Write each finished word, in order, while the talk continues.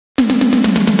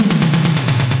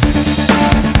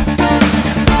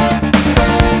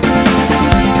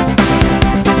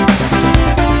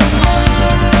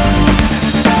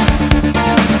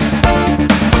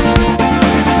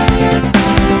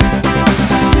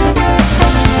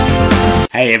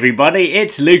Hey everybody,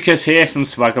 it's Lucas here from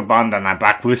Swaggerbond and I'm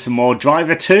back with some more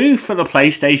Driver 2 for the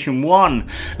PlayStation 1.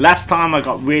 Last time I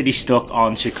got really stuck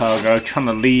on Chicago trying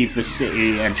to leave the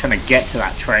city and trying to get to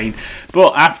that train,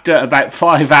 but after about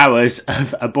 5 hours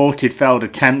of aborted failed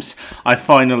attempts I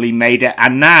finally made it,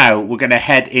 and now we're going to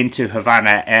head into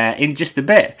Havana in just a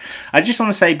bit. I just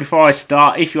want to say before I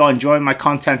start, if you are enjoying my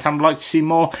content and would like to see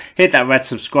more, hit that red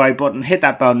subscribe button, hit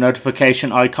that bell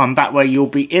notification icon, that way you'll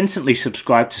be instantly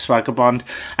subscribed to Swaggerbond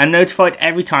and notified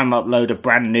every time I upload a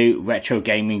brand new retro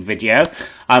gaming video.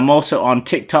 I'm also on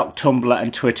TikTok, Tumblr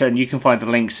and Twitter, and you can find the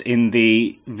links in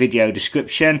the video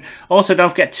description. Also, don't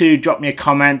forget to drop me a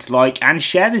comment, like and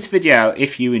share this video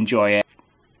if you enjoy it.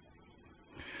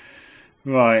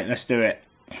 Right, let's do it.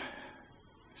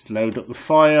 Let's load up the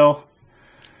file.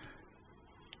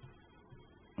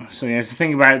 So yeah, it's the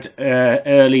thing about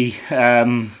early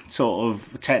sort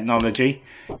of technology.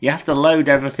 You have to load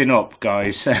everything up,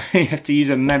 guys. You have to use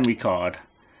a memory card.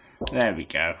 There we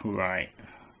go. Right.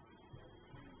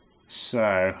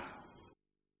 So.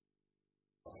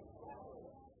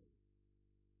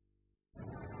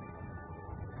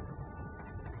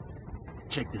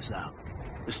 Check this out.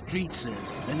 The street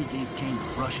says Lenny gave Kane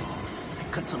a brush off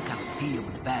and cut some kind of deal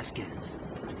with Vasquez.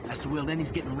 As to where Lenny's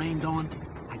getting rained on,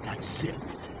 I got zip.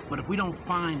 But if we don't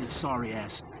find his sorry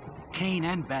ass, Kane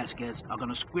and Vasquez are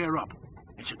gonna square up,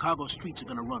 and Chicago streets are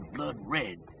gonna run blood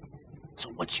red. So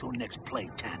what's your next play,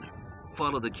 Tanner?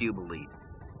 Follow the Cuba lead.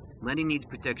 Lenny needs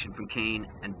protection from Kane,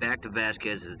 and back to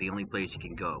Vasquez is the only place he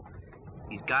can go.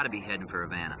 He's gotta be heading for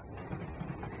Havana.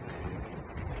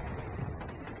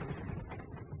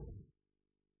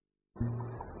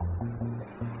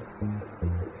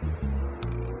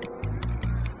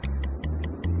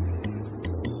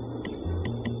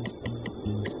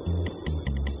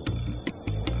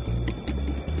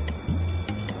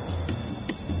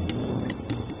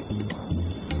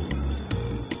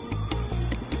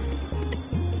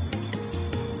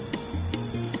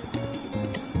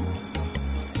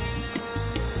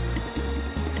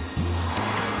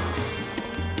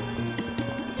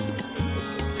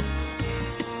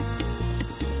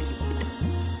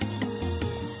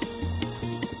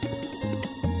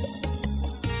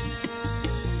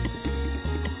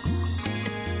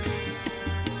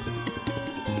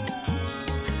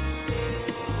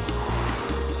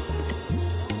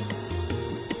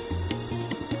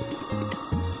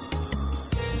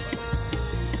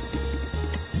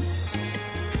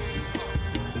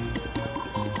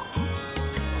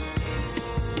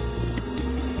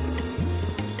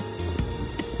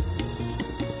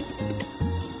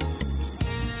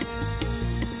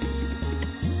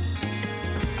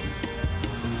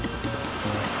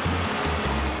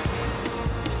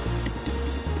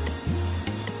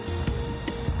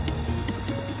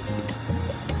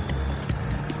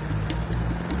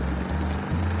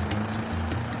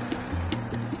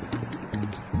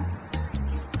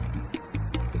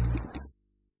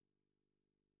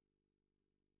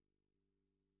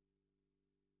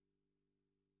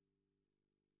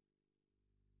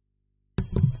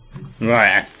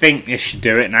 Right, I think this should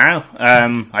do it now.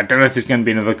 I don't know if there's going to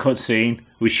be another cutscene.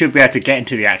 We should be able to get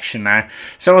into the action now.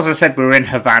 So as I said, we're in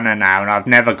Havana now, and I've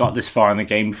never got this far in the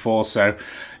game before, so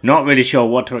not really sure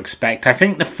what to expect. I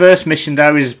think the first mission,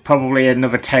 though, is probably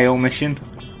another tail mission.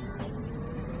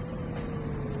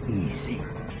 Easy.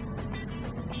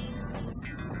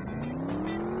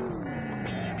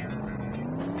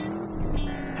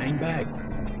 Hang back.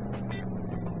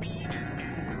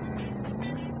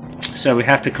 So we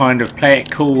have to kind of play it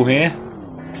cool here.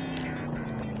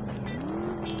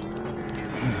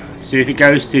 So if it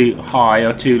goes too high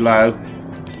or too low,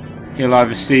 he'll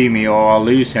either see me or I'll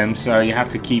lose him. So you have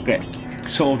to keep it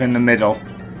sort of in the middle.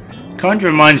 Kind of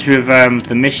reminds me of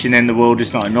the mission in The World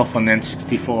Is Not Enough on the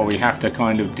N64. We have to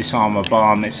kind of disarm a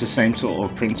bomb. It's the same sort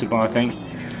of principle, I think.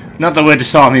 Not that we're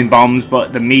disarming bombs,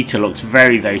 but the meter looks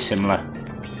very, very similar.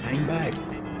 Hang back.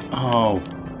 Oh,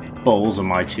 balls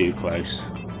am I too close.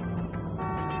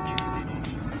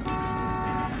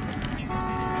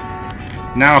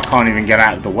 Now I can't even get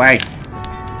out of the way.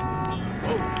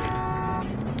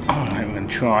 Alright, I'm going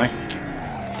to try.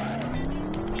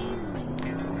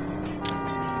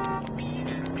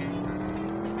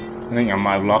 I think I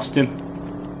might have lost him.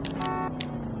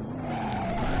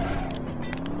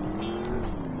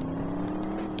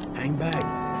 Hang back.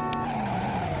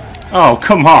 Oh,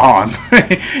 come on!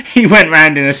 He went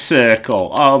round in a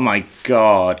circle. Oh my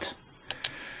god.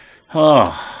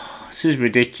 Oh, this is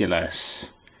ridiculous.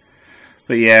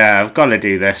 But yeah, I've got to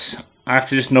do this. I have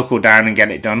to just knuckle down and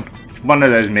get it done. It's one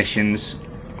of those missions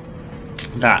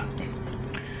that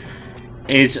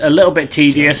is a little bit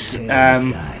tedious.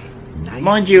 Nice.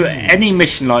 Mind you, any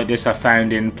mission like this I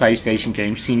found in PlayStation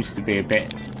games seems to be a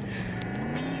bit,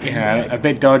 you know, a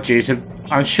bit dodgy.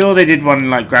 I'm sure they did one in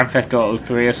like Grand Theft Auto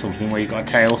 3 or something where you got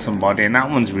to tail somebody, and that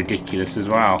one's ridiculous as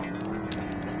well.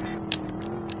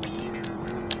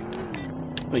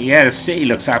 But yeah, the city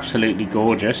looks absolutely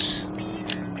gorgeous.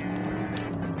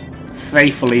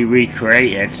 Faithfully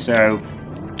recreated, so...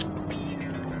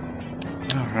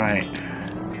 Alright.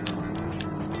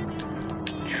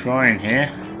 Trying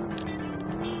here.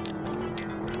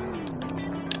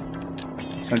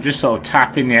 So I'm just sort of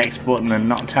tapping the X button and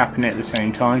not tapping it at the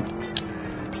same time.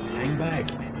 Hang back.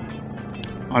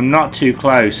 I'm not too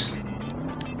close.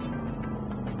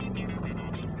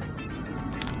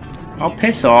 I'll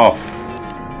piss off.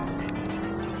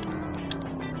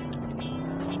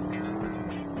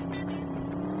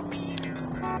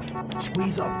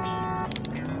 Squeeze up.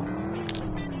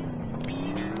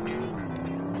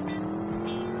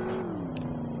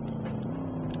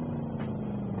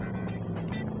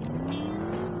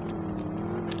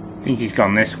 I think he's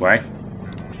gone this way.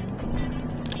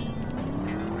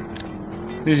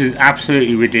 This is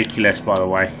absolutely ridiculous, by the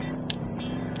way.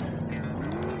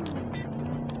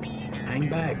 Hang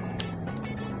back.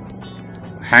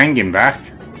 Hanging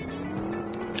back?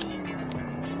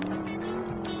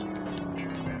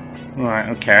 Right,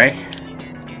 okay.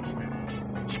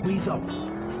 Squeeze up.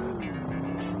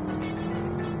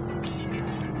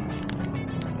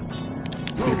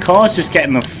 The car's just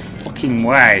getting the fucking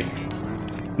way.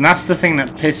 And that's the thing that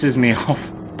pisses me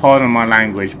off. Pardon my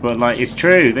language, but like, it's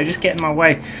true. They just get in my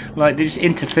way. Like, they just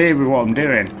interfere with what I'm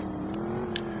doing.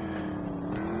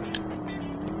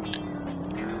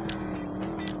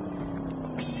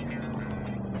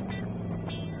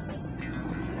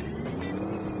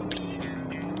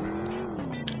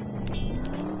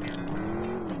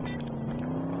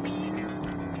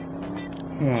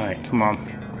 Right, come on.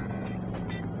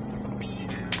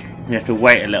 You have to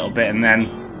wait a little bit and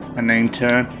then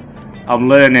turn. I'm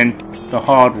learning the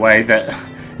hard way that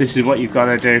this is what you've got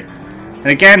to do. And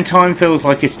again, time feels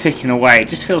like it's ticking away. It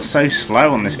just feels so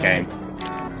slow on this game.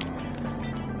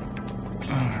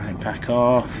 Alright, back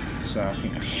off. So I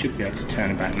think I should be able to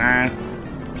turn it back now.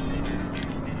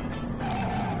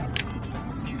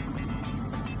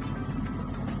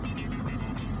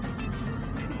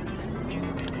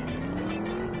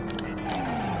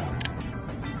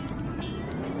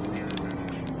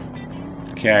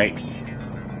 Okay.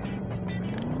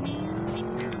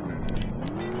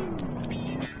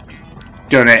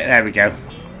 Done it. There we go.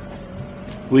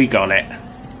 We got it.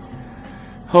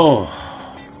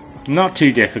 Oh, not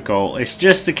too difficult. It's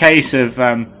just a case of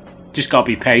just gotta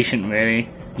be patient, really,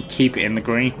 and keep it in the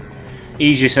green.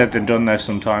 Easier said than done, though,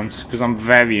 sometimes, because I'm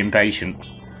very impatient.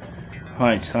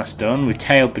 Right, so that's done. We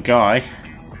tailed the guy.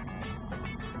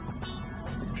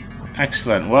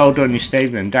 Excellent. Well done, you stayed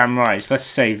with him. Damn right. So let's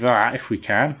save that if we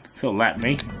can. If it'll let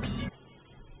me.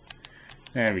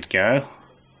 There we go.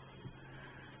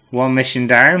 One mission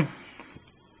down.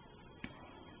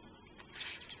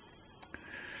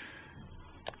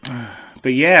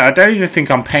 But yeah, I don't even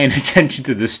think I'm paying attention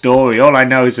to the story. All I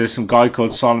know is there's some guy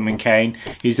called Solomon Kane.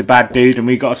 He's a bad dude and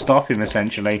we got to stop him,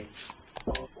 essentially.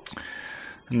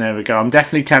 And there we go. I'm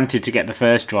definitely tempted to get the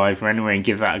first driver anyway and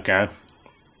give that a go.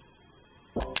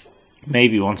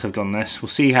 Maybe once I've done this. We'll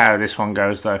see how this one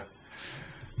goes, though.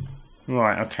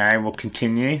 Right, okay, we'll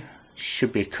continue.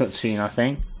 Should be a cutscene, I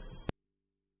think.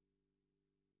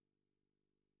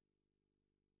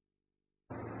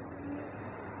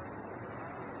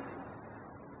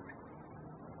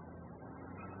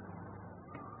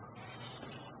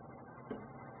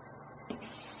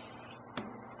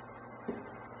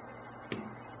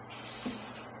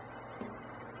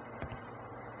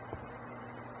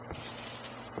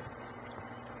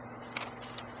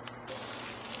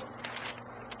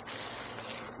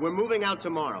 We're moving out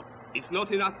tomorrow. It's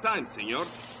not enough time, senor.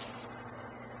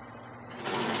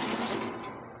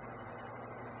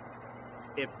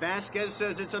 If Vasquez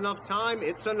says it's enough time,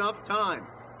 it's enough time.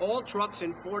 All trucks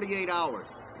in 48 hours.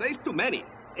 There's too many.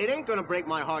 It ain't gonna break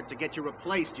my heart to get you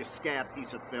replaced, you scab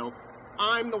piece of filth.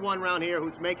 I'm the one around here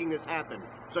who's making this happen,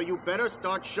 so you better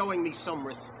start showing me some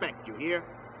respect, you hear?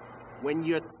 When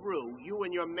you're through, you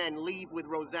and your men leave with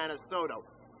Rosanna Soto,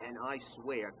 and I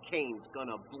swear Kane's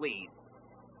gonna bleed.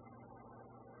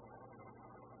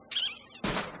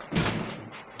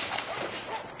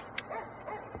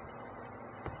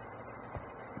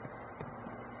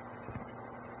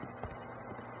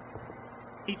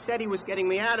 He said he was getting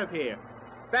me out of here.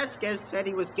 Vasquez said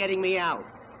he was getting me out.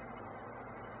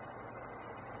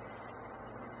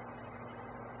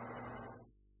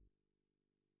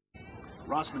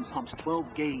 Rossman pumps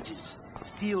 12 gauges,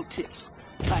 steel tips,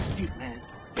 plastic, man.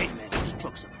 Hey, man, those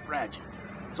trucks are fragile.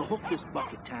 So hook this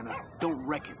bucket, Tanner. Don't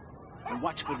wreck it. And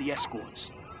watch for the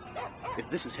escorts. If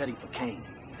this is heading for Kane,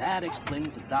 that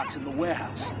explains the docks in the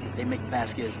warehouse. They make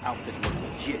Vasquez's outfit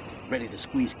look legit, ready to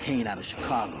squeeze Kane out of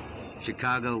Chicago.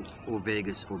 Chicago or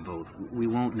Vegas or both. We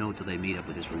won't know till they meet up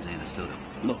with this Rosanna Soto.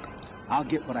 Look, I'll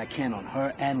get what I can on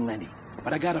her and Lenny.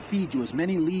 But I gotta feed you as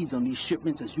many leads on these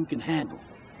shipments as you can handle.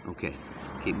 Okay.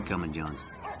 Keep them coming, Johns.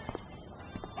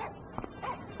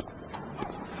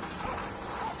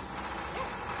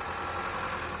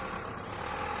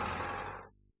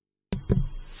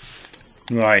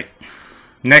 Right.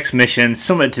 Next mission,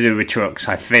 something to do with trucks,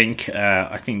 I think.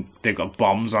 I think they've got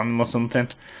bombs on them or something.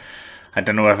 I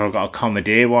don't know whether I've got to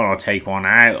commandeer one or take one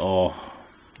out, or...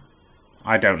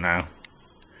 I don't know.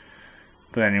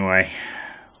 But anyway,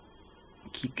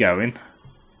 keep going.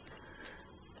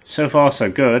 So far, so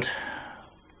good.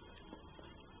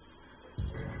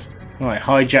 Right,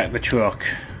 hijack the truck.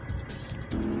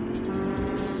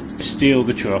 Steal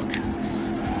the truck.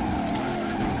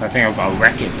 I think I've got to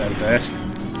wreck it though first.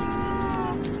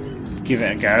 Give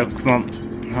it a go. Come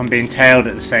on. I'm being tailed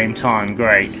at the same time.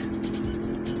 Great.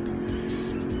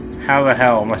 How the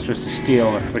hell am I supposed to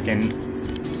steal a freaking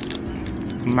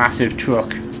massive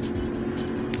truck?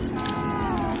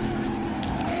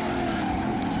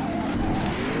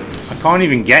 I can't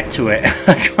even get to it.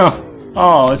 I can't.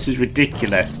 Oh, this is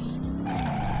ridiculous.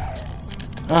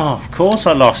 Oh, of course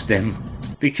I lost him.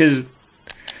 Because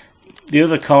the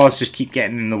other cars just keep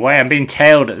getting in the way. I'm being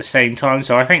tailed at the same time,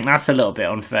 so I think that's a little bit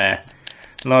unfair.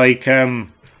 Like,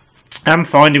 I'm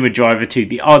finding with Driver 2,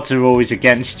 the odds are always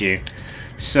against you.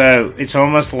 So, it's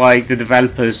almost like the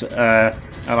developers are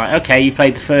like, okay, you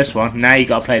played the first one, now you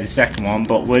got to play the second one,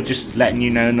 but we're just letting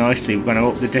you know nicely, we're going to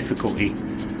up the difficulty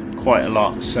quite a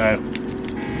lot, so that's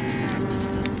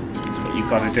what you've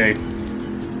got to do.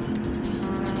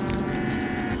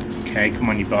 Okay, come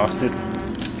on, you bastard.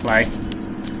 Play.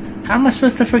 How am I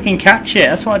supposed to freaking catch it?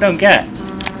 That's what I don't get.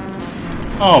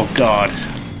 Oh, God.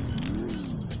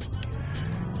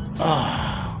 Oh.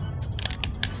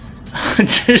 I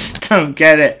just don't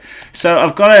get it. So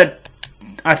I've got to...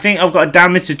 I think I've got to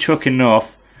damage the truck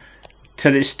enough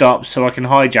till it stops so I can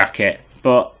hijack it.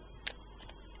 But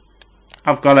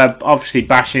I've got to obviously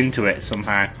bash into it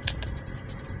somehow.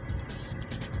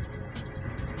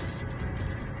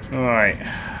 Alright.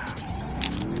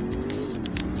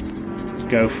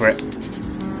 Go for it.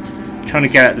 I'm trying to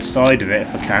get at the side of it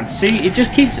if I can. See, it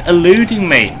just keeps eluding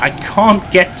me. I can't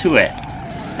get to it.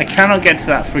 I cannot get to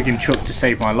that friggin' truck to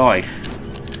save my life.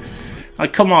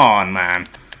 Like, come on, man.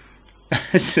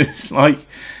 This is like,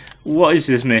 what is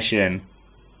this mission?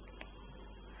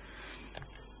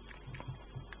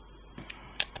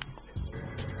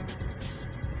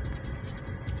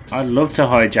 I'd love to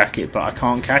hijack it, but I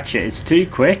can't catch it. It's too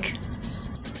quick.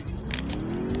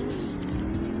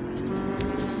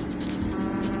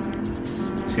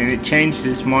 See, and it changes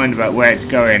its mind about where it's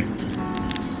going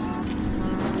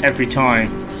every time.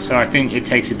 So I think it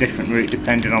takes a different route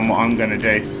depending on what I'm going to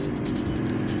do.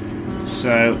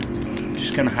 So I'm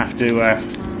just going to have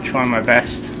to try my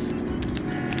best.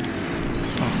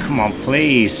 Oh, come on,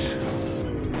 please.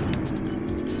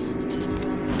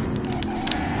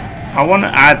 I want to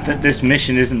add that this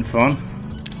mission isn't fun.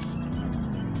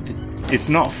 It's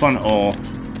not fun at all.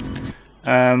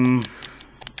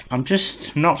 I'm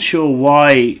just not sure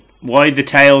why the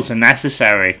tails are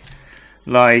necessary.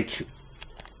 Like,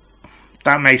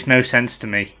 that makes no sense to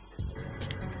me.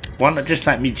 Why not just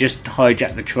let me just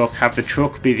hijack the truck, have the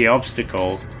truck be the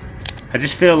obstacle? I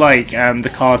just feel like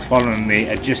the cars following me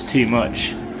are just too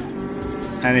much,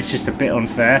 and it's just a bit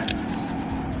unfair.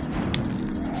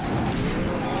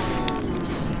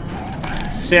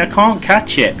 See, I can't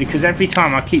catch it because every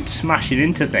time I keep smashing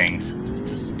into things.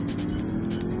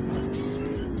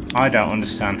 I don't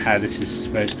understand how this is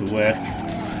supposed to work.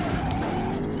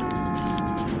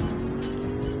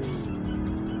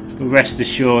 But rest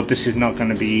assured, this is not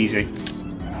going to be easy.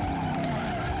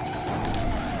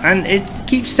 And it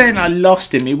keeps saying I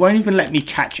lost him. It won't even let me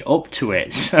catch up to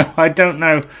it. So I don't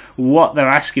know what they're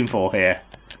asking for here.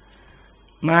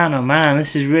 Man, oh man,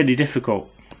 this is really difficult.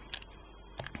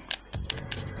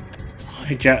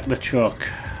 Hijack the truck.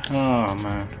 Oh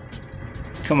man.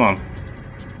 Come on.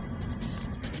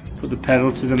 Put the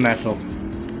pedal to the metal.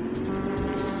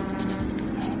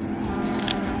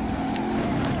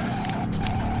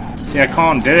 See, I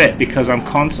can't do it because I'm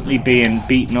constantly being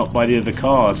beaten up by the other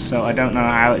cars, so I don't know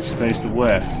how it's supposed to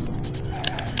work.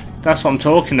 That's what I'm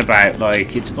talking about,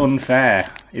 like, it's unfair.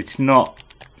 It's not...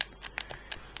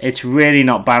 It's really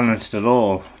not balanced at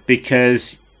all,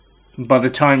 because by the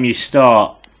time you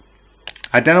start.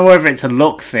 I don't know whether it's a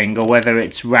luck thing or whether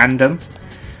it's random,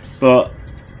 but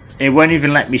it won't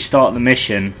even let me start the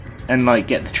mission and like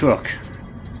get the truck.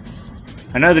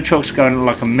 I know the truck's going at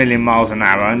like 1,000,000 miles an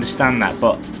hour, I understand that,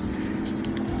 but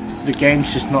the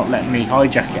game's just not letting me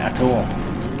hijack it at all.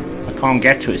 I can't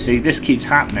get to it. See, this keeps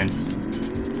happening.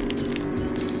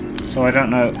 So I don't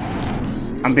know.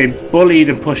 I'm being bullied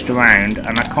and pushed around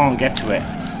and I can't get to it.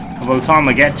 And by the time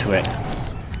I get to it,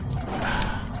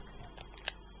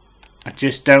 I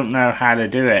just don't know how to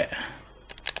do it.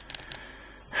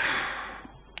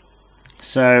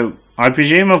 So I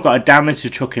presume I've got to damage the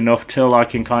truck enough till I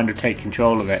can kind of take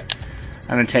control of it.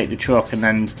 And then take the truck and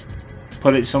then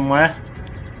put it somewhere.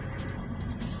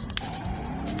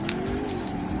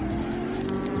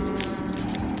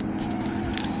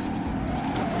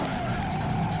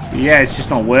 Yeah, it's just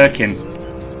not working.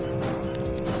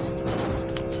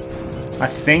 I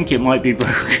think it might be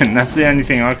broken. That's the only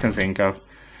thing I can think of.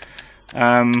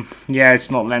 Yeah,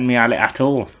 it's not letting me at it at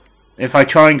all. If I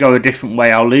try and go a different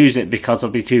way, I'll lose it because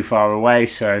I'll be too far away.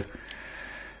 So,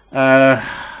 yeah.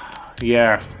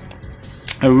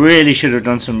 I really should have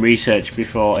done some research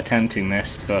before attempting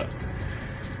this, but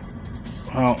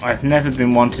well, I've never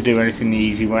been one to do anything the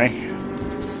easy way.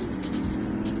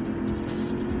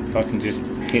 If I can just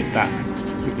hit that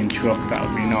freaking truck, that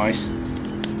would be nice.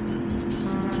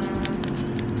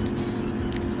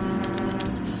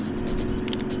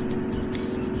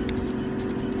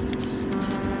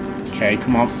 Okay,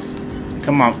 come on.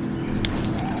 Come on.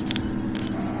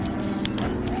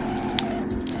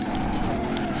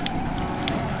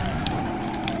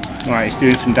 Right, it's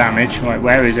doing some damage. Right,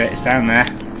 where is it? It's down there.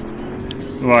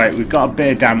 Right, we've got a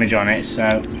bit of damage on it,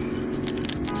 so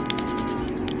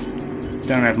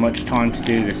don't have much time to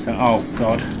do this. Oh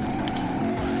god,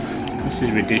 this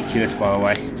is ridiculous, by the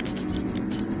way.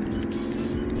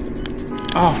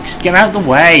 Oh, just get out of the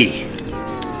way!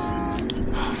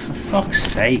 Oh, for fuck's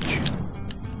sake!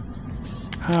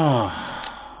 Oh,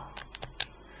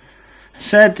 I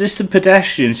said this to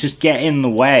pedestrians, just get in the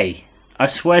way. I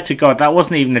swear to God, that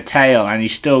wasn't even the tail, and you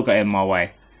still got in my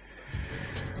way.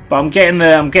 But I'm getting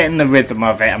the rhythm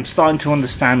of it. I'm starting to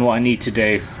understand what I need to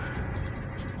do.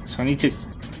 So I need to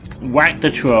whack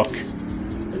the truck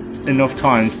enough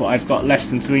times, but I've got less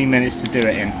than 3 minutes to do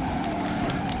it in.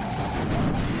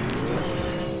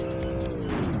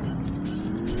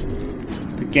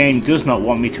 The game does not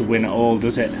want me to win at all,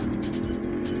 does it?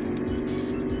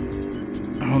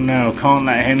 Oh no, can't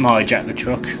let him hijack the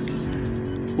truck.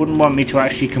 Wouldn't want me to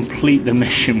actually complete the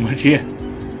mission, would you?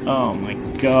 Oh my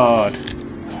god.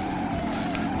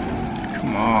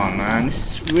 Come on, man.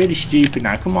 This is really stupid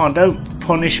now. Come on, don't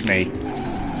punish me.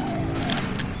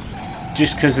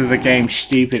 Just because of the game's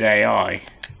stupid AI.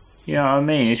 You know what I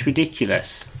mean? It's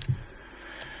ridiculous.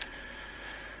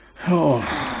 Oh.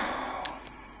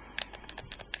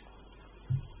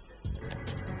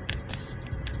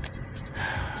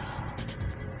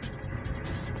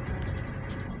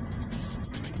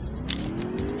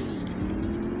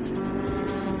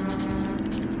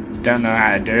 Don't know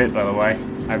how to do it, by the way.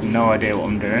 I have no idea what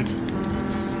I'm doing.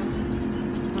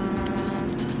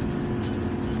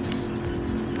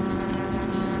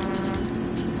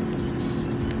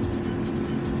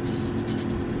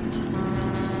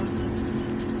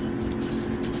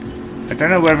 I don't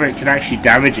know whether it can actually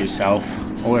damage itself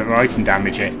or whether I can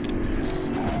damage it.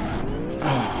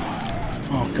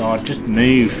 Oh god, just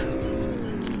move.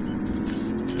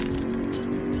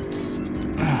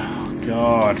 Oh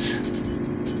god.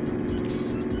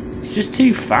 It's just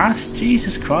too fast.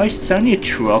 Jesus Christ, it's only a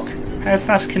truck. How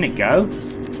fast can it go?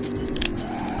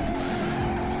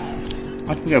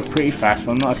 I can go pretty fast,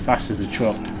 but I'm not as fast as the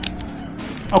truck.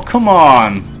 Oh, come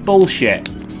on! Bullshit.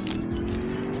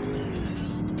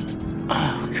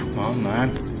 Oh, come on, man.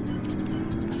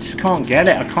 I just can't get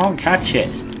it. I can't catch it.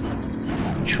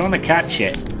 I'm trying to catch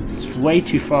it. It's way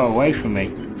too far away from me.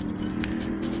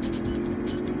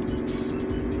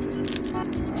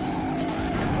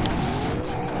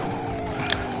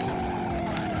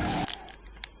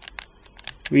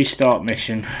 Restart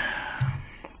mission.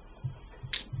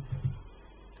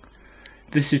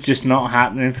 This is just not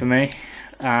happening for me.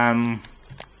 Right,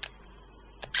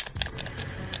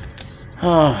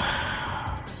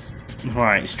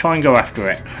 let's try and go after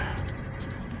it.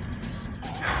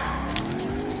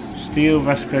 Steal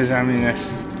Vasquez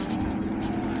ammunition.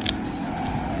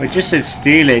 It just said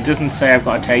steal it. It doesn't say I've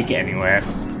got to take it anywhere.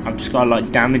 I've just got to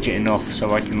like damage it enough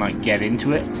so I can like get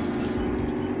into it.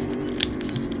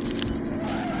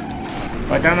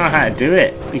 I don't know how to do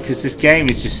it because this game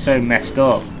is just so messed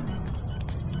up.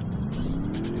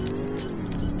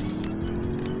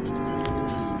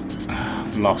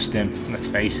 lost him, let's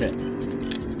face it.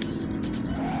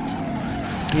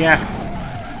 Yeah.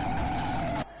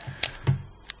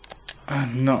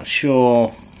 I'm not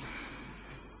sure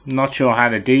how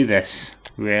to do this,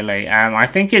 really. I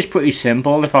think it's pretty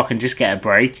simple if I can just get a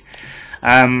break.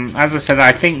 As I said,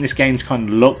 I think this game's kind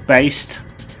of luck based,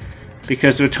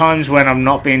 because there are times when I'm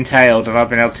not being tailed and I've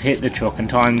been able to hit the truck, and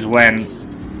times when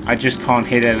I just can't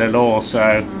hit it at all,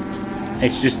 so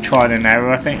it's just trial and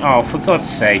error, I think. Oh, for God's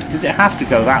sake, does it have to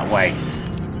go that way?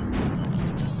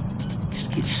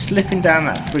 Just keep slipping down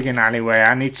that friggin' alleyway.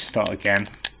 I need to start again.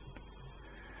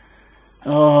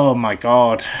 Oh my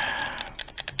God.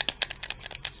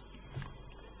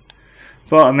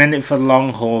 But I'm in it for the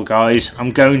long haul, guys.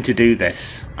 I'm going to do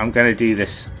this. I'm going to do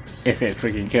this if it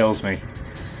friggin' kills me.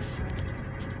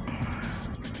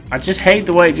 I just hate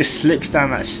the way it just slips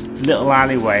down that little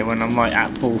alleyway when I'm like at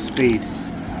full speed.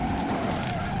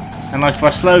 And like if I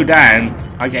slow down,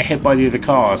 I get hit by the other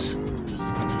cars.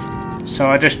 So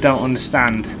I just don't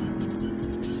understand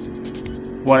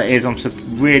what it is I'm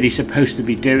really supposed to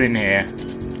be doing here.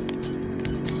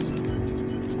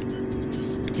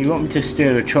 You want me to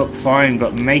steer the truck, fine,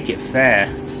 but make it fair.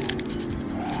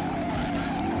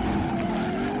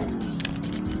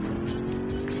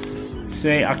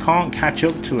 See, I can't catch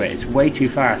up to it. It's way too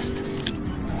fast.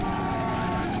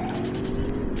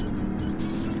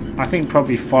 I think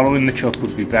probably following the truck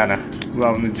would be better,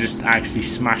 rather than just actually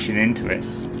smashing into it.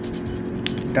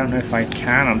 Don't know if I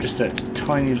can. I'm just a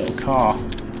tiny little car.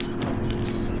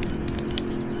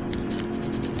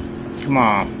 Come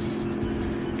on.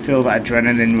 Feel that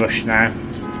adrenaline rush now.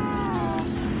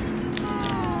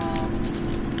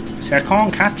 See, I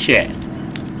can't catch it.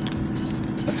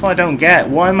 That's what I don't get.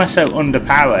 Why am I so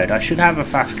underpowered? I should have a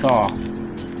fast car.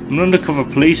 I'm an undercover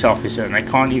police officer and they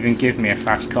can't even give me a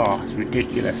fast car. It's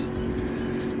ridiculous.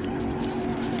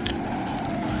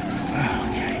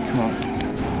 Okay, come on.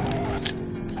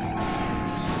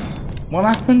 What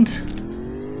happened?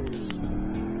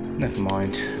 Never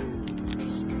mind.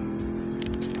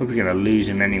 Probably gonna lose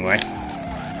him anyway.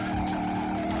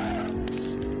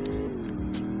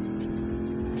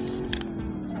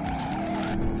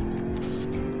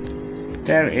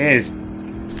 There it is.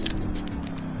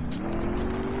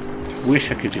 Wish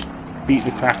I could just beat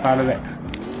the crap out of it.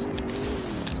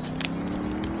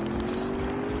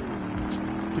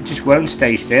 It just won't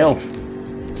stay still.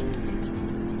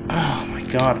 Oh my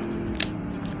God.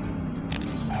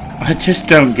 I just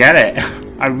don't get it.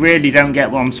 I really don't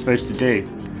get what I'm supposed to do.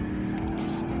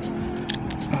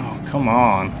 Oh, come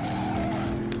on.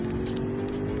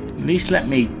 At least let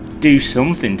me do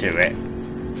something to it.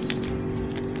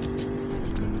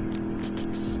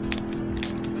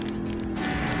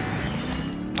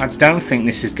 I don't think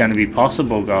this is going to be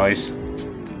possible, guys.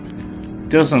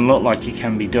 Doesn't look like it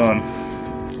can be done.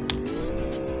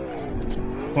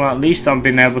 Well, at least I've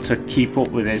been able to keep up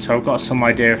with it, so I've got some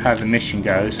idea of how the mission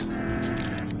goes.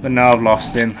 But now I've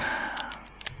lost him.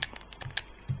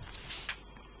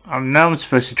 I know I'm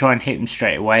supposed to try and hit him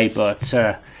straight away, but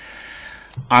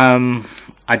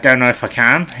I don't know if I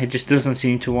can. It just doesn't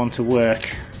seem to want to work.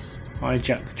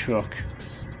 Hijack the truck.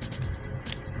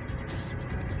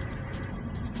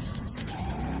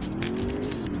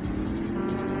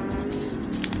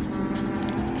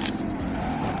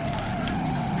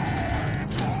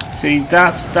 See,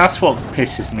 that's what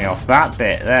pisses me off. That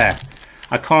bit there,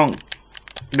 I can't.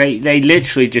 They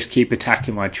literally just keep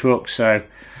attacking my truck, so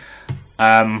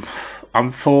I'm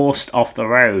forced off the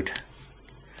road.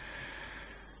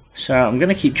 So I'm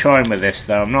gonna keep trying with this,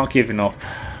 though. I'm not giving up.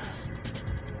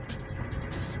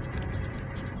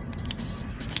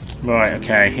 Right,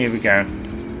 okay, here we go. I'm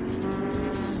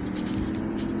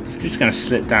just gonna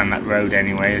slip down that road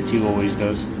anyway, as he always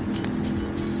does.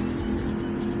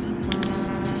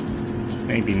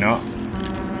 Maybe not.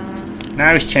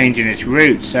 Now it's changing its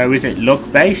route, so is it luck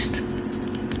based?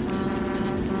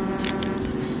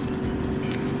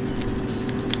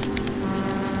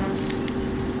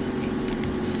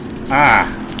 Ah.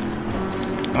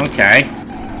 Okay.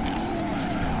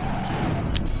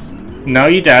 No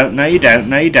you don't, no you don't,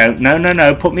 no you don't. No, no,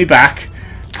 no, put me back.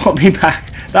 Put me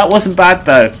back. That wasn't bad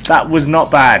though. That was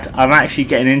not bad. I'm actually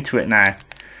getting into it now.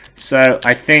 So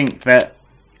I think that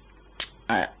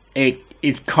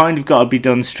it's kind of got to be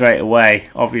done straight away,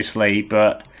 obviously,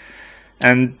 but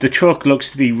and the truck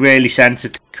looks to be really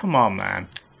sensitive. Come on, man.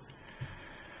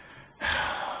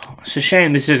 It's a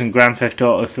shame this isn't Grand Theft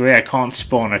Auto 3. I can't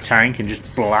spawn a tank and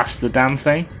just blast the damn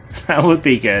thing. That would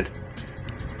be good.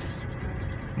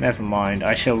 Never mind,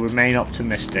 I shall remain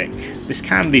optimistic. This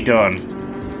can be done.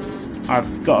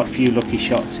 I've got a few lucky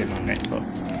shots in on it, but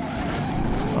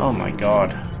oh my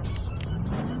God.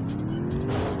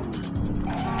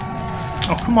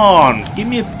 Oh, come on. Give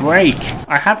me a break.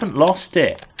 I haven't lost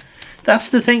it.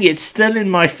 That's the thing. It's still in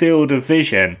my field of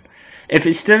vision. If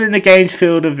it's still in the game's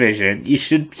field of vision, you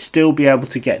should still be able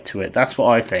to get to it. That's what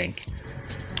I think.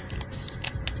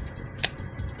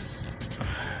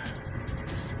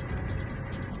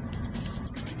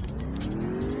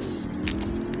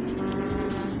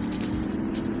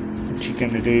 What you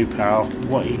gonna do, pal?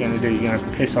 What are you gonna do? You're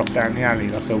gonna piss off down the alley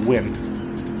like a wimp.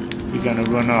 You're gonna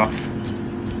run off.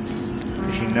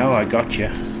 Because you know I got you.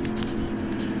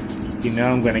 You know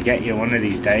I'm gonna get you one of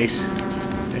these days.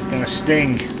 It's gonna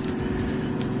sting.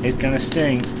 It's gonna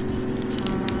sting.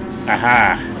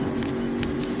 Aha!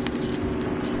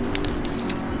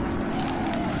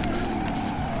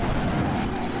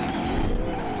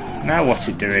 Now what's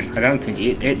it doing? I don't think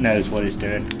it knows what it's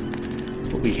doing.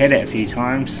 But we hit it a few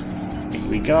times. I think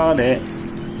we got it.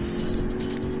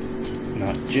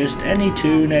 Not just any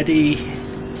tune, Eddie.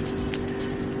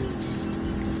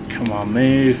 Come on,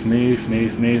 move, move,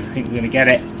 move, move. I think we're gonna get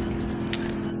it.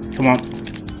 Come on.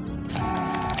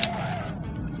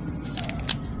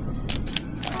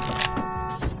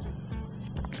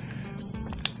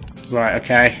 Right,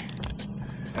 okay.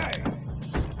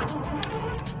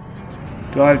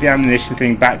 Drive the ammunition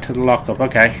thing back to the lockup.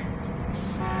 Okay.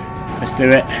 Let's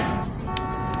do it.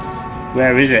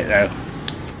 Where is it though?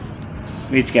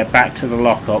 We need to get back to the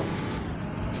lockup.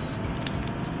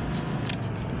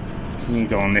 We need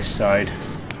to go on this side.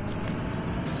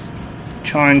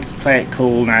 Try and play it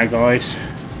cool now, guys.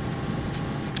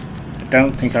 I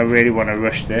don't think I really want to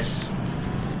rush this.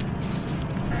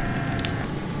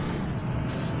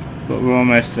 But we're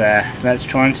almost there. Let's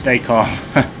try and stay calm.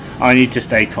 I need to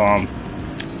stay calm.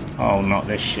 Oh, not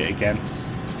this shit again.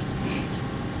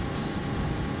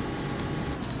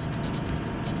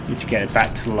 Need to get it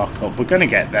back to the lockup. We're gonna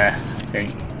get there, I think.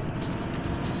 I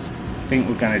think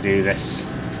we're gonna do this.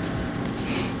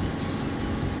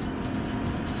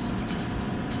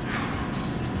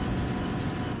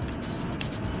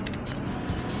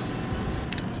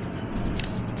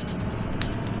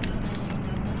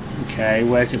 Okay,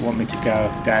 where does it want me to go?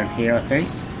 Down here, I think.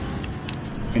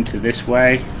 Into this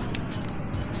way.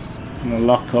 And the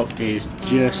lockup is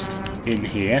just in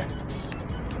here.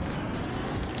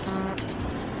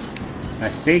 I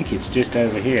think it's just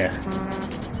over here.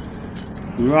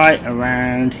 Right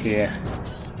around here.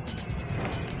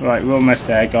 Right, we're almost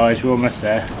there, guys. We're almost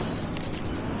there.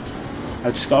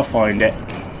 I've just got to find it.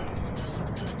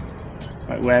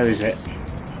 Right, where is it?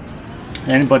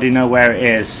 Anybody know where it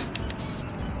is?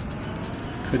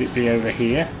 Could it be over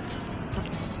here?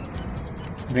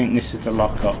 I think this is the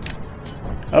lockup.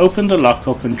 Open the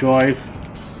lockup and drive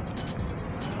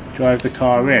the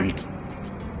car in.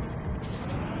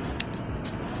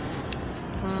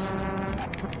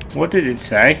 What did it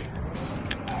say?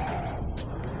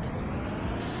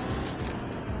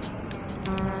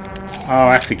 Oh,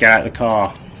 I have to get out of the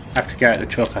car. I have to get out of the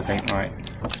truck, I think, right.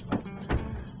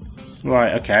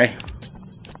 Right, okay.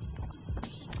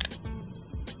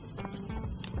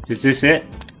 Is this it?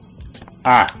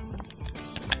 Ah.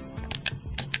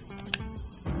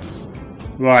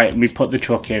 Right, we put the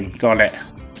truck in. Got it.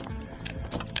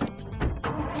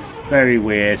 Very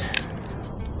weird.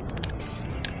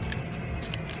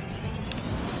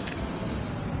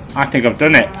 I think I've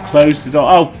done it. Close the door.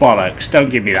 Oh, bollocks. Don't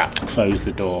give me that. Close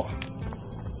the door.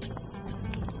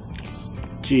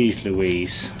 Jeez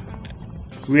Louise.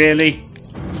 Really?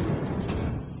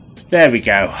 There we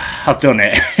go. I've done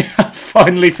it. I've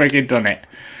finally freaking done it.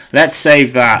 Let's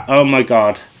save that. Oh my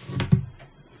god.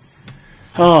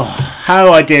 Oh,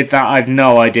 how I did that, I've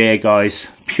no idea,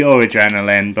 guys. Pure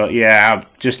adrenaline. But yeah,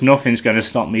 just nothing's going to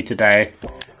stop me today.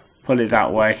 Put it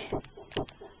that way.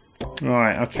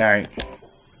 Right, okay.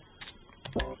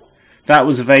 That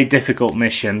was a very difficult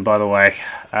mission, by the way.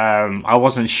 I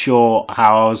wasn't sure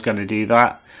how I was going to do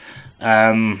that.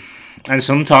 And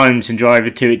sometimes in Driver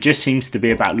 2 it just seems to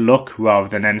be about luck rather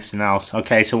than anything else.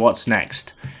 Okay, so what's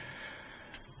next?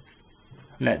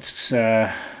 Let's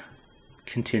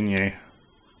continue.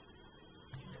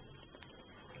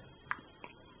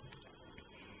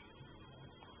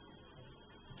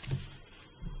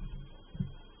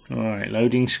 Alright,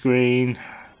 loading screen.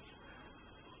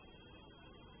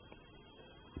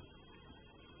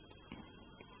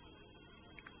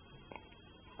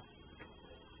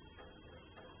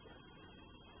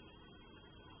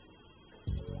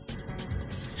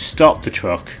 Stop the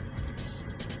truck.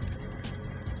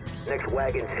 Next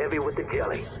wagon's heavy with the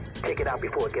jelly. Take it out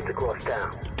before it gets across town.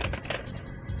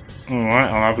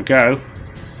 Alright, I'll have a go.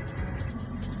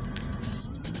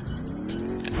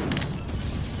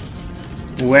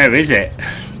 Where is it?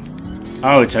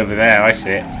 Oh, it's over there, I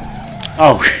see it.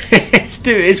 Oh,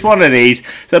 it's one of these.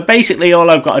 So basically all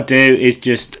I've got to do is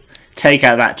just take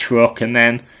out that truck, and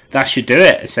then that should do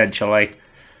it, essentially.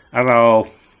 And I'll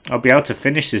be able to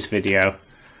finish this video.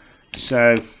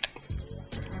 So,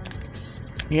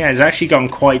 yeah, it's actually gone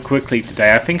quite quickly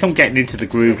today. I think I'm getting into the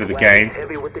groove of the game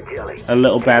a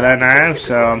little better now.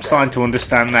 So I'm starting to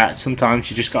understand that sometimes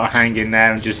you just got to hang in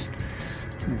there and just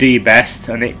do your best.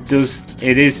 And it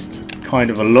is kind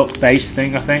of a luck-based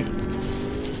thing, I think.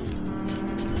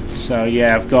 So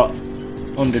yeah, I've got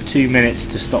under 2 minutes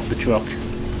to stop the truck,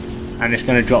 and it's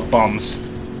going to drop bombs.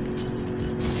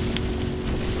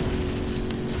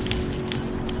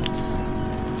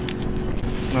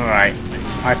 Alright,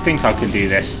 I think I can do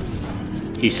this,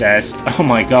 he says. Oh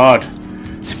my god.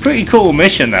 It's a pretty cool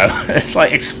mission though. It's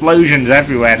like explosions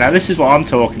everywhere. Now this is what I'm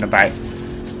talking about.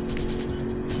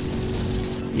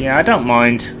 Yeah, I don't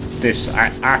mind this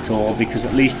at all, because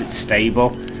at least it's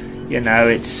stable. You know,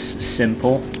 it's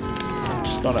simple.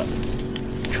 Just gotta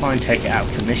try and take it out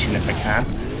of commission if I can.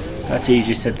 That's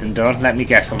easier said than done. Let me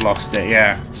guess, I've lost it.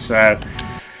 Yeah, so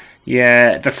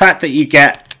yeah, the fact that you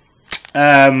get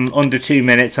under 2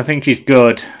 minutes I think is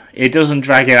good. It doesn't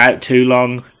drag it out too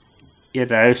long. You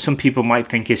know, some people might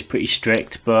think it's pretty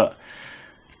strict, but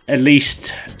at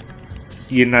least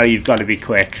you know you've got to be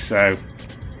quick, so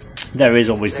there is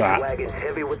always that.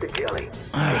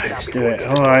 Alright, let's do it.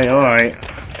 Alright.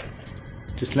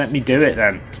 Just let me do it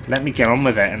then. Let me get on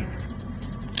with it. And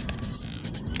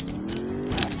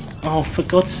oh, for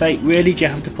God's sake, really, do you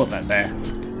have to put that there?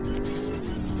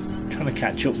 I'm trying to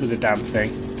catch up with the damn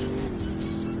thing.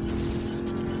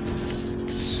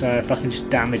 So if I can just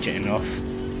damage it enough,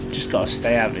 just got to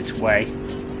stay out of its way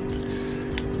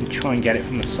and try and get it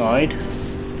from the side.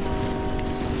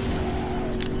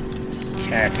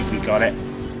 Okay, I think we got it.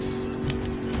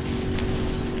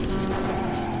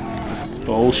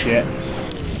 Bullshit.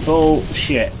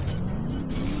 Bullshit.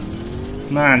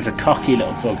 Man's a cocky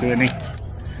little bugger, isn't he?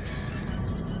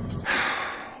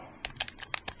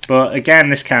 But again,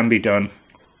 this can be done.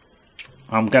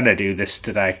 I'm gonna do this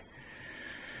today.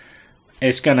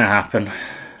 It's gonna happen.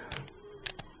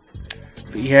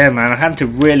 But yeah, man, I had to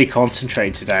really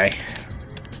concentrate today.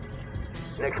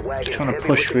 Just trying to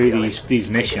push through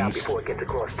these missions.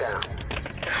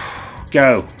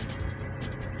 Go.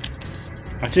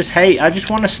 I just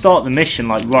want to start the mission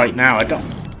like right now. I don't.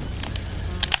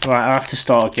 Right, I have to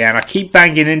start again. I keep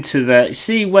banging into the.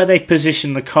 See where they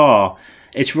position the car?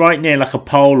 It's right near like a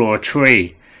pole or a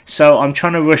tree. So I'm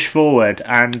trying to rush forward,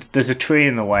 and there's a tree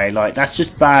in the way. Like, that's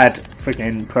just bad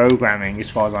freaking programming, as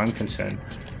far as I'm concerned.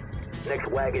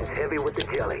 Next wagon's heavy with the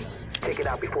jelly. Take it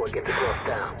out before it gets across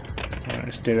town. Right,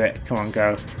 let's do it. Come on,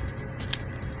 go.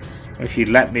 If you'd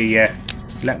let me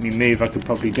move, I could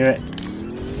probably do it.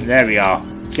 There we are.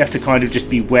 You have to kind of just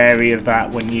be wary of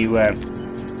that when you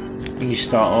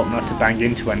start up, not to bang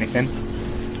into anything.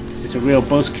 It's a real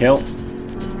buzzkill.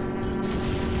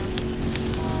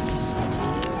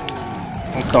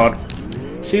 Oh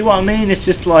god. See what I mean? It's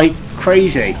just like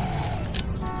crazy.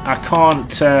 I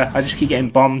can't. I just keep getting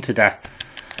bombed to death.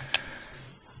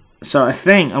 So I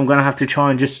think I'm gonna have to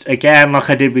try and just, again, like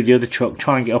I did with the other truck,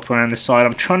 try and get up around the side.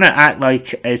 I'm trying to act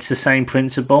like it's the same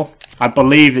principle. I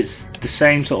believe it's the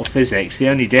same sort of physics. The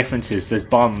only difference is there's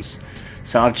bombs.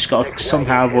 So I've just got to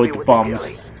somehow avoid the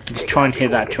bombs. Just try and hit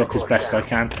that truck as best I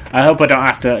can. I hope I don't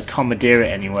have to commandeer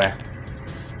it anywhere.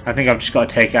 I think I've just got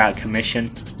to take it out of commission.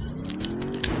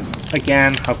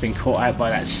 Again, I've been caught out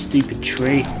by that stupid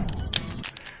tree.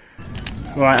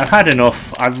 Right, I've had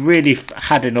enough. I've really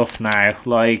had enough now.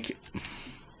 Like,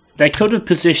 they could have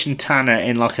positioned Tanner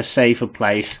in like a safer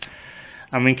place.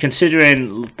 I mean,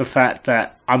 considering the fact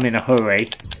that I'm in a hurry,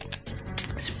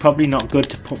 it's probably not good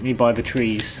to put me by the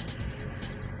trees.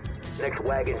 Next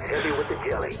wagon's heavy with the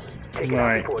jelly.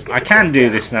 Right, I can do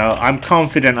this now. I'm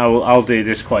confident I'll do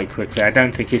this quite quickly. I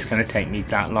don't think it's going to take me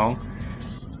that long.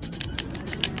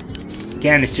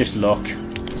 Again, it's just luck.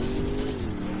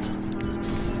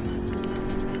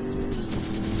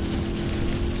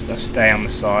 Let's stay on the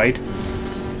side.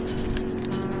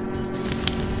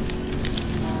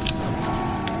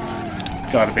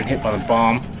 God, I've been hit by the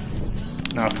bomb.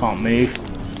 Now I can't move.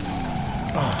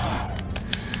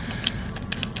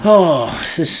 Oh,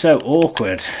 this is so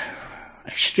awkward.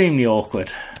 Extremely awkward.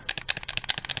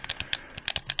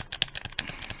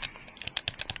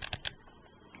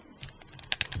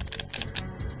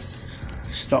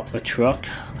 Stop the truck.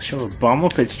 I'll shove a bomb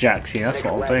up its jacksy. That's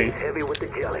what I'll do. Heavy with the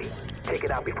jelly. Take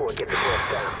it out before it gets across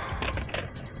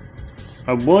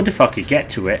town. I would if I could get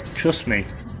to it. Trust me.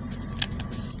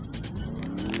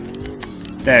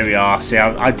 There we are. See,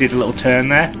 I did a little turn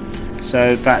there.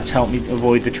 So that's helped me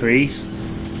avoid the trees.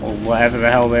 or whatever the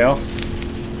hell they are.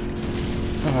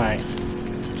 Alright,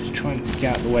 just trying to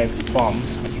get out of the way of the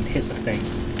bombs. I can hit the thing.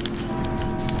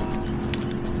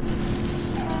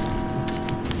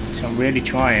 So I'm really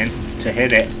trying to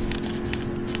hit it.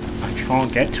 I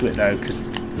can't get to it though because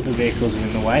the vehicles are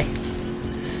in the way.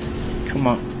 Come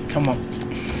on, come on.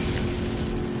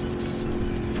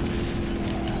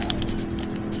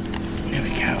 There we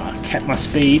go. I kept my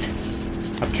speed.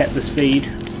 I've kept the speed.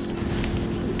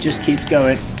 It just keeps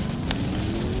going.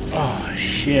 Oh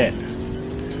shit.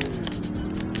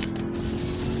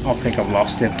 I think I've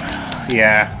lost him.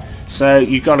 Yeah. So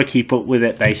you've got to keep up with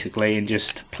it basically and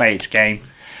just play its game.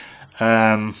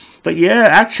 But yeah,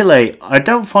 actually, I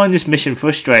don't find this mission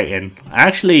frustrating. I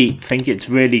actually think it's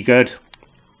really good.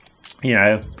 You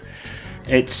know,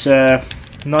 it's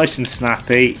nice and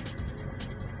snappy.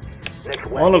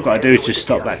 All I've got to do is just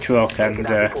stop that truck, and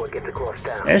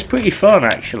it's pretty fun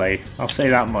actually. I'll say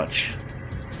that much.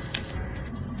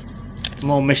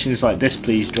 More missions like this,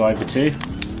 please, Driver 2.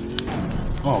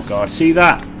 Oh god, see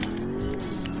that?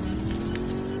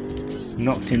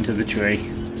 Knocked into the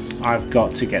tree. I've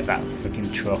got to get that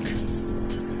freaking truck.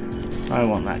 I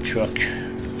want that truck.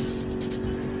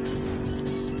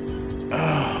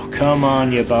 Oh, come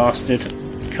on, you bastard.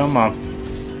 Come on.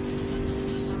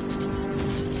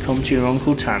 Come to your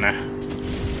Uncle Tanner.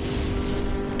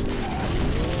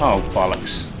 Oh,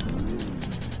 bollocks.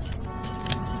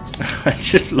 I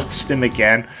just lost him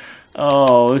again.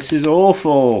 Oh, this is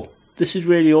awful. This is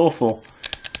really awful.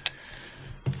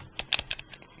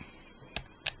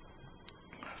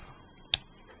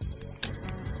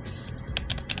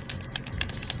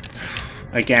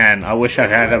 Again, I wish I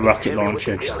had a rocket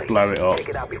launcher just to blow it up. Take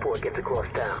it out before it gets across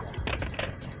town.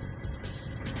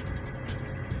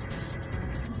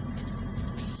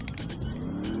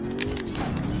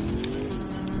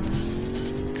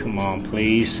 Come on,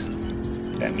 please.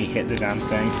 Let me hit the damn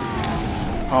thing.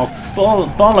 Oh,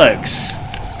 bollocks!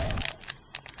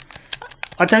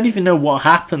 I don't even know what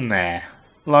happened there.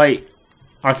 Like,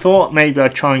 I thought maybe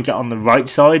I'd try and get on the right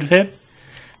side of him,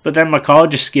 but then my car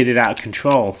just skidded out of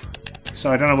control.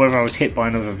 So I don't know whether I was hit by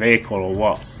another vehicle or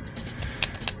what.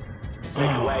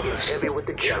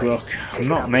 Oh, truck. I'm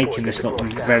not making this look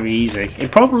very easy.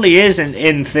 It probably is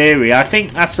in theory. I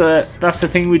think that's the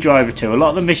thing with Driver 2. A lot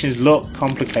of the missions look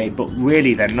complicated, but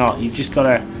really they're not. You've got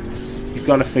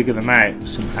to figure them out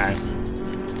somehow.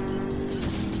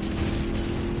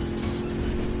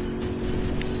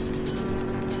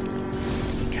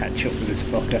 Catch up with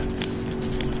this fucker.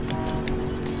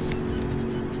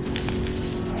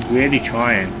 Really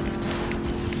trying.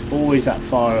 Always that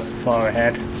far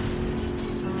ahead.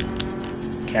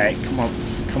 Okay, come on,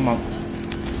 come on.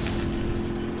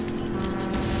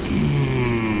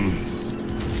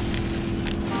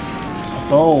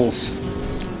 Balls.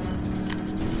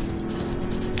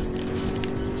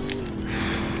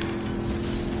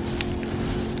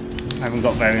 I haven't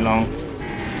got very long.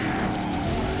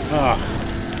 Ah.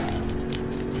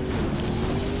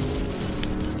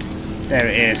 There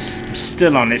it is. I'm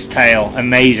still on its tail,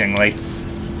 amazingly.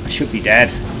 I should be dead,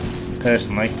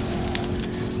 personally.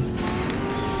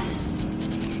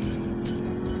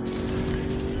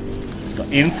 It's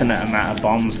got infinite amount of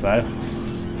bombs though.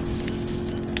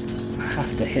 I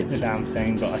have to hit the damn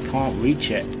thing, but I can't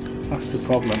reach it. That's the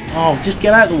problem. Oh, just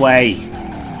get out of the way.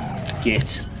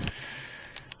 Git.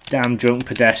 Damn drunk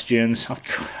pedestrians.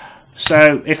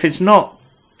 So, if it's not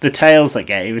the tails that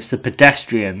get you, it's the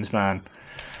pedestrians, man.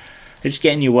 They're just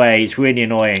getting in your way. It's really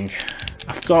annoying.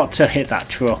 I've got to hit that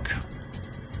truck.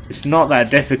 It's not that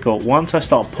difficult. Once I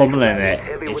start pummeling it,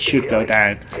 it should go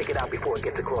down. Take it out before it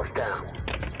gets across town.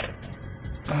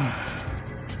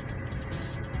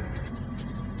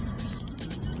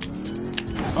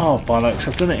 Oh bollocks,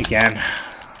 I've done it again.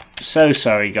 So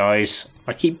sorry guys.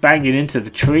 I keep banging into the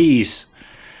trees.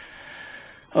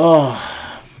 Oh,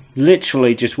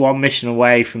 literally just one mission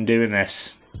away from doing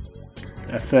this.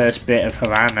 The first bit of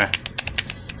Havana.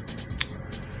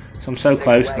 So I'm so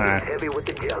close now. Heavy with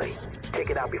the jelly. Take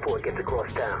it out before it gets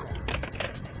across town.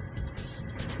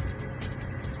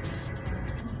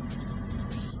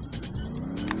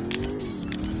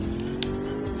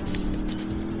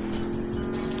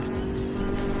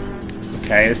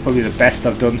 Okay, that's probably the best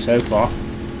I've done so far.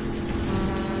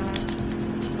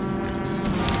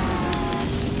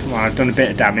 Come on, I've done a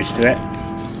bit of damage to it.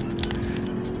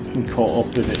 I'm caught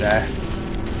up with it there.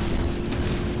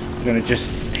 I'm going to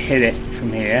just hit it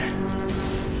from here.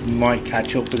 You might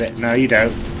catch up with it. No, you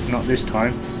don't. Not this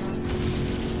time.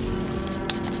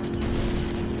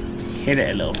 Hit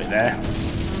it a little bit there.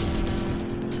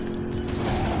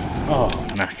 Oh,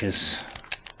 knackers.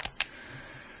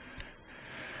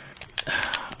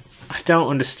 don't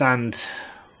understand.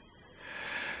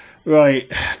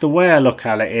 Right, the way I look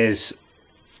at it is,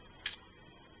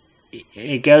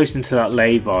 it goes into that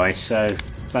lay-by, so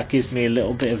that gives me a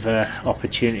little bit of an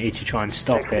opportunity to try and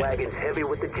stop it. Wagon's heavy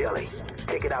with the jelly.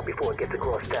 Take it out before it gets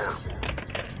across town.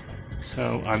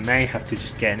 So I may have to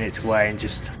just get in its way and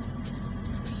just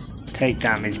take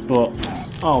damage, but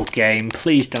oh game,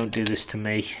 please don't do this to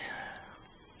me.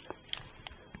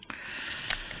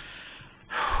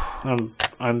 I'm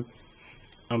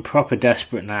proper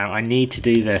desperate now. I need to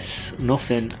do this.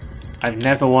 Nothing. I've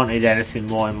never wanted anything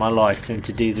more in my life than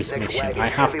to do this mission. I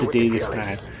have to do this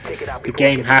now. The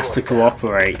game has to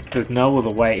cooperate. There's no other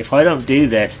way. If I don't do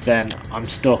this, then I'm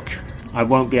stuck. I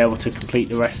won't be able to complete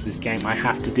the rest of this game. I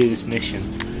have to do this mission.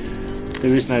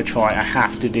 There is no try. I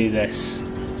have to do this.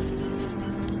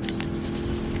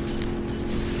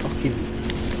 Fucking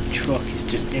truck is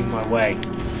just in my way.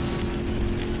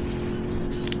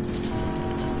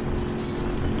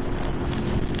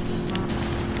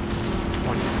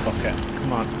 Fucker,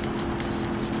 come on.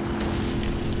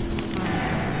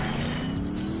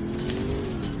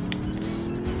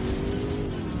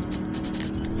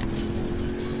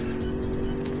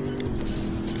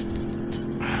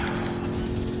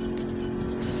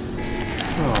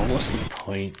 Oh, what's the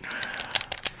point?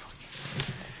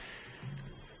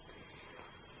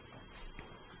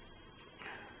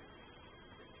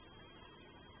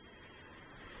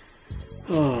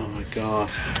 Oh my god.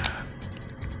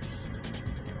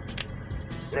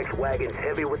 Next wagon's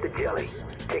heavy with the jelly.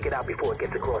 Take it out before it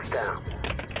gets across town.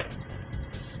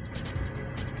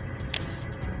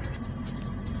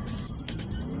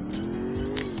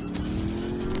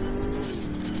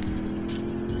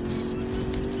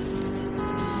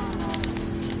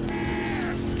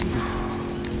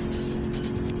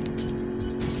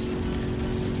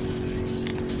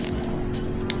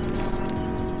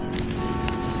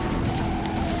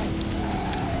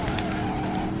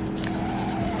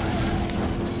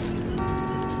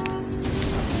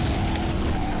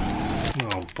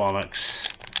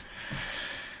 Bollocks.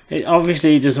 It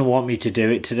obviously doesn't want me to do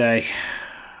it today.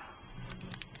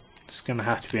 It's gonna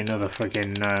have to be another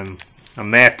friggin' I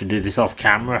may have to do this off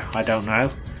camera, I don't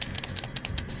know.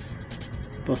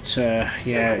 But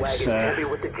yeah, it's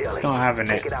not having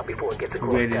it.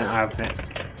 Really not having it.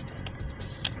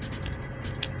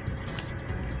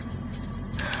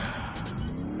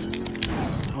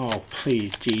 Oh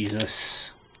please,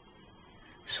 Jesus.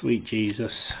 Sweet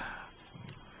Jesus.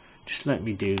 Just let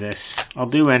me do this. I'll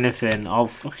do anything. I'll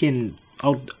do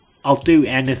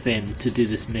anything to do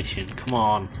this mission. Come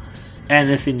on.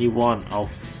 Anything you want. I'll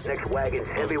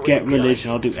get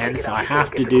religion. I'll do anything. I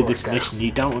have to do this mission.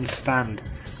 You don't understand.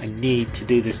 I need to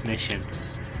do this mission.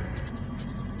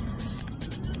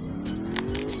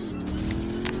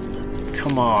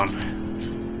 Come on.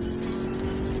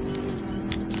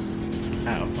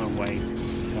 Out of my way,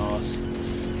 cars.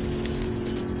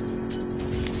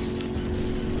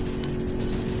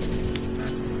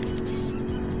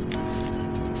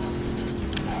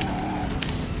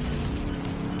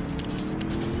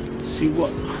 See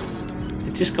what?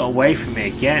 It just got away from me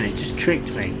again. It just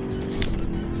tricked me.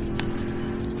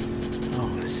 Oh,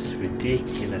 this is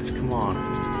ridiculous. Come on.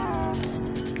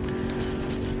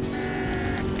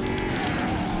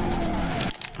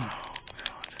 Oh,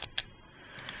 God.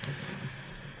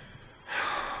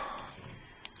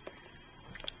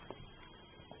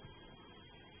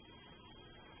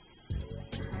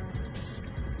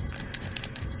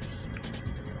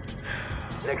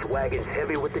 Next wagon's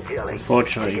heavy with the jelly.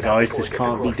 Unfortunately, guys, this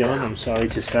can't be done. I'm sorry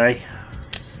to say.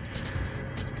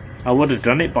 I would have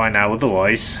done it by now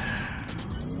otherwise.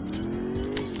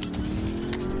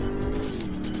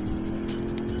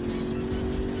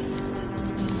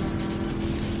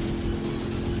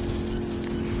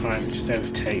 Right, just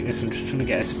overtake this. I'm just trying to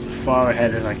get as far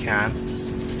ahead as I can. I'm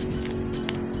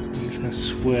just going to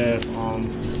swerve on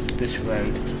this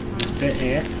road. This bit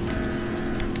here.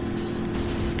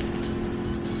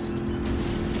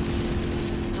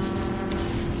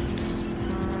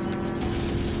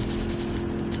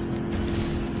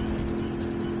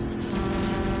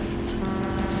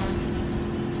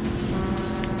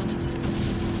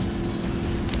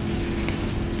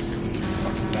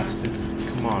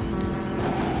 Come on.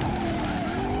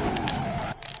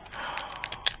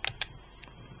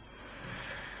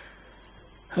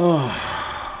 Oh.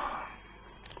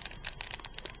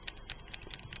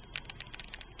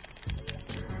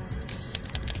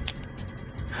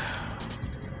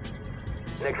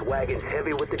 Next wagon's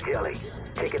heavy with the jelly.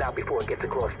 Take it out before it gets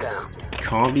across town.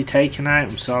 Can't be taken out,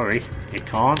 I'm sorry. It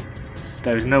can't.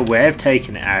 There's no way of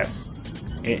taking it out.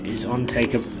 It is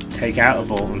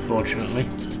take-outable, unfortunately.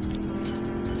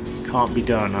 Can't be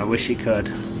done. I wish it could.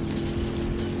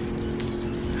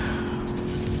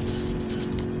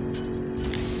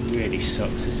 It really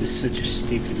sucks. This is such a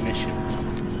stupid mission.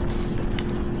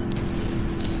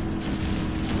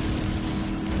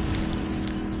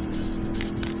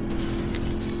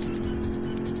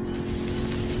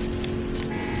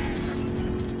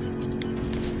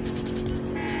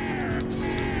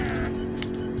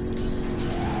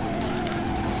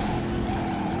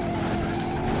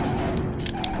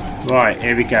 Right,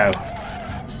 here we go.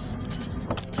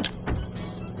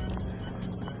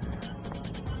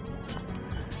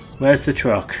 Where's the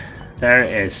truck? There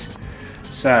it is.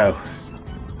 So,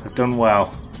 I've done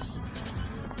well.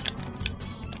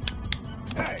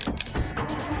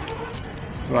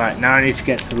 Right, now I need to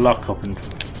get to the lockup and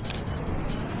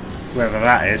wherever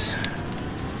that is.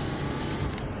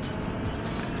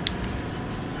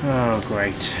 Oh,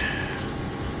 great.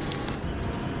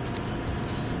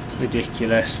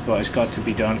 Ridiculous, but it's got to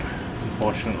be done,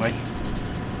 unfortunately.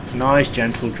 Nice,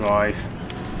 gentle drive.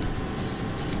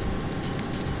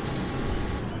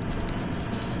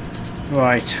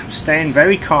 Right, I'm staying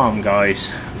very calm,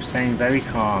 guys. I'm staying very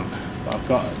calm. But I've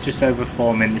got just over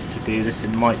 4 minutes to do this.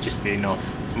 It might just be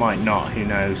enough. Might not, who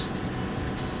knows.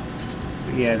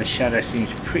 But yeah, the shadow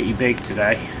seems pretty big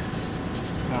today.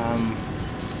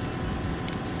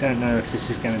 Don't know if this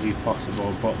is going to be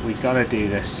possible, but we've got to do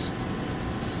this.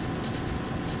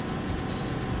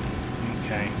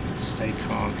 Okay, let's stay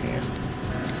calm here.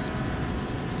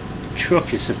 The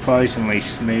truck is surprisingly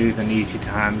smooth and easy to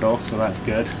handle, so that's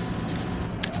good.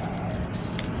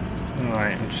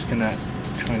 Alright, I'm just gonna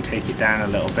try and take it down a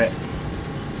little bit.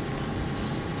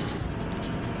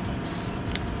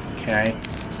 Okay.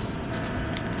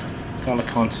 Gotta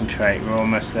concentrate, we're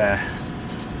almost there.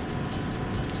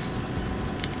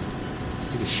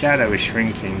 The shadow is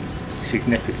shrinking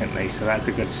significantly, so that's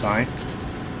a good sign.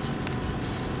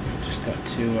 Got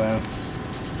to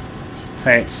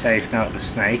play it safe now at the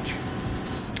snake.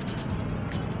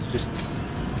 Just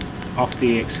off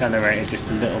the accelerator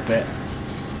just a little bit,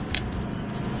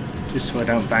 just so I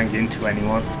don't bang into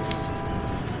anyone.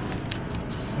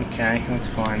 Okay, that's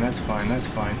fine, that's fine, that's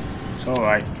fine. It's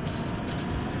alright.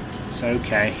 It's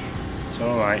okay. It's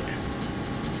alright.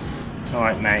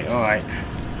 Alright, mate, alright.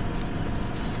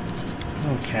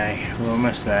 Okay, we're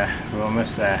almost there. We're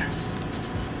almost there.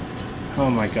 Oh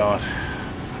my god.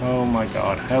 Oh my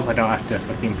god. I hope I don't have to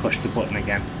fucking push the button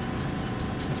again.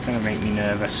 That's gonna make me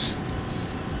nervous.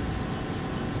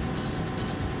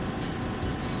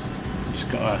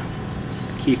 Just gotta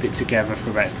keep it together for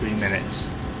about 3 minutes.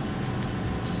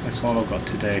 That's all I've got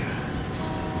to do.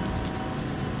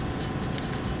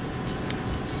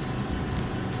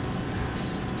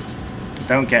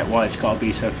 Don't get why it's got to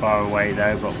be so far away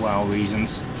though, but well,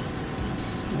 reasons.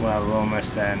 Well, we're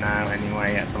almost there now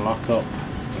anyway at the lockup.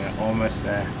 We're almost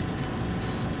there.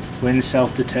 Win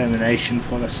self-determination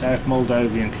for the South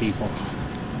Moldovan people.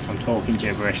 I'm talking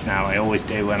gibberish now, I always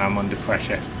do when I'm under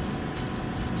pressure.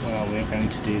 Well, we're going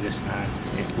to do this now.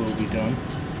 It will be done.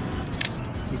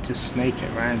 Need to snake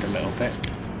it around a little bit.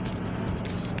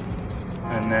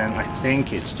 And then I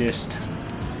think it's just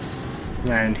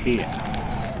round here.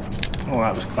 Oh,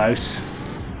 that was close.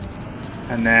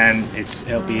 And then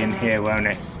it'll be in here, won't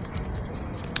it?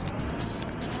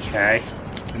 Okay.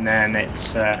 And then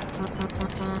it's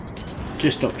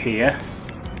just up here.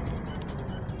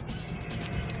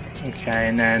 Okay,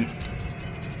 and then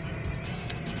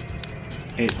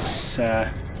it's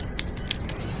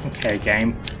okay,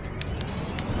 game.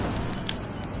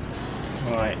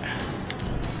 Right.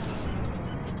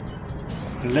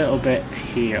 A little bit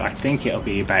here. I think it'll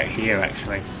be about here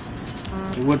actually.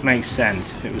 It would make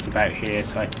sense if it was about here,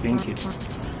 so I think it's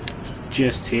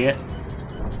just here.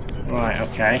 Right,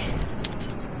 okay.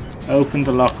 Open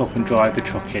the lock up and drive the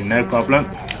truck in, no problem.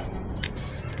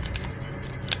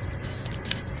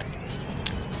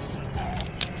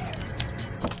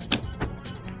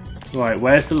 Right,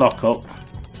 where's the lock up?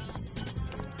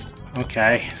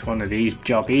 Okay, it's one of these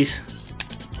jobbies.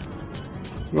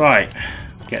 Right,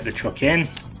 get the truck in.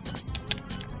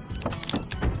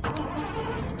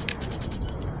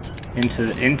 Into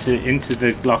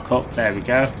the lock up, there we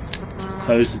go.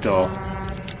 Close the door.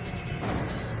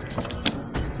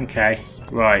 Okay,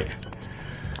 right.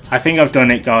 I think I've done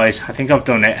it, guys. I think I've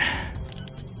done it.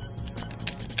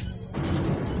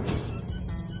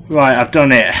 Right, I've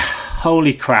done it.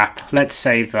 Holy crap. Let's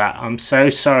save that. I'm so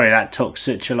sorry that took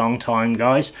such a long time,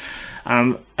 guys.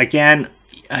 Again,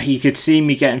 you could see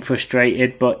me getting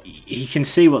frustrated, but you can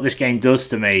see what this game does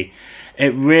to me.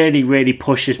 It really, really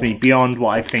pushes me beyond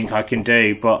what I think I can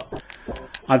do, but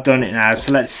I've done it now,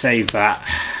 so let's save that.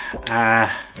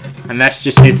 And let's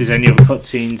just see if there's any other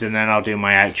cutscenes, and then I'll do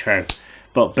my outro.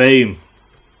 But boom.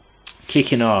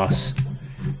 Kicking ass.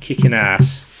 Kicking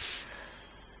ass.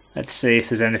 Let's see if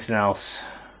there's anything else.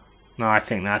 No, I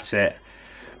think that's it.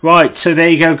 Right, so there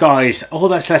you go, guys. All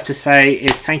that's left to say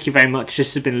is thank you very much.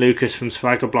 This has been Lucas from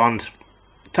Swagger Blonde.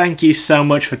 Thank you so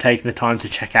much for taking the time to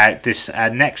check out this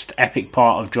next epic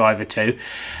part of Driver 2.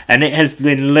 And it has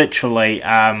been literally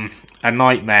a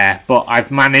nightmare, but I've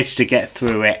managed to get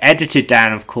through it. Edited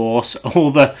down, of course.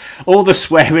 All the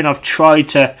swearing I've tried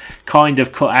to kind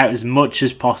of cut out as much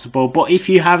as possible. But if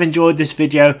you have enjoyed this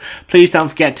video, please don't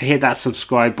forget to hit that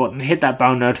subscribe button. Hit that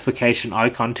bell notification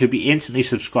icon to be instantly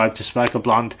subscribed to Swagger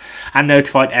Blonde and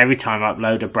notified every time I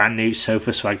upload a brand new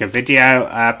Sofa Swagger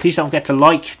video. Please don't forget to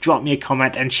like, drop me a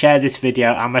comment, and share this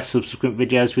video and my subsequent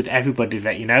videos with everybody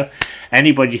that you know.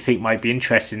 Anybody you think might be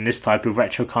interested in this type of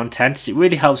retro content. It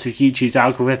really helps with YouTube's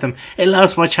algorithm. It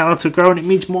allows my channel to grow, and it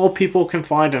means more people can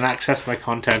find and access my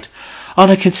content on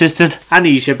a consistent and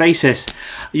easier basis.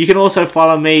 You can also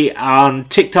follow me on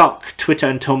TikTok, Twitter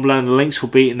and Tumblr, and the links will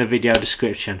be in the video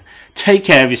description. Take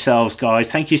care of yourselves,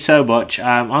 guys. Thank you so much.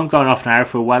 I'm going off now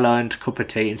for a well-earned cup of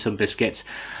tea and some biscuits.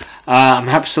 I'm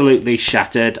absolutely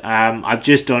shattered. I've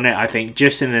just done it, I think,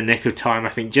 just in the nick of time. I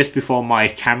think just before my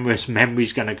camera's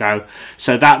memory's going to go.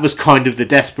 So that was kind of the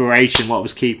desperation, what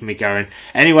was keeping me going.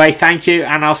 Anyway, thank you,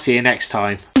 and I'll see you next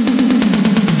time.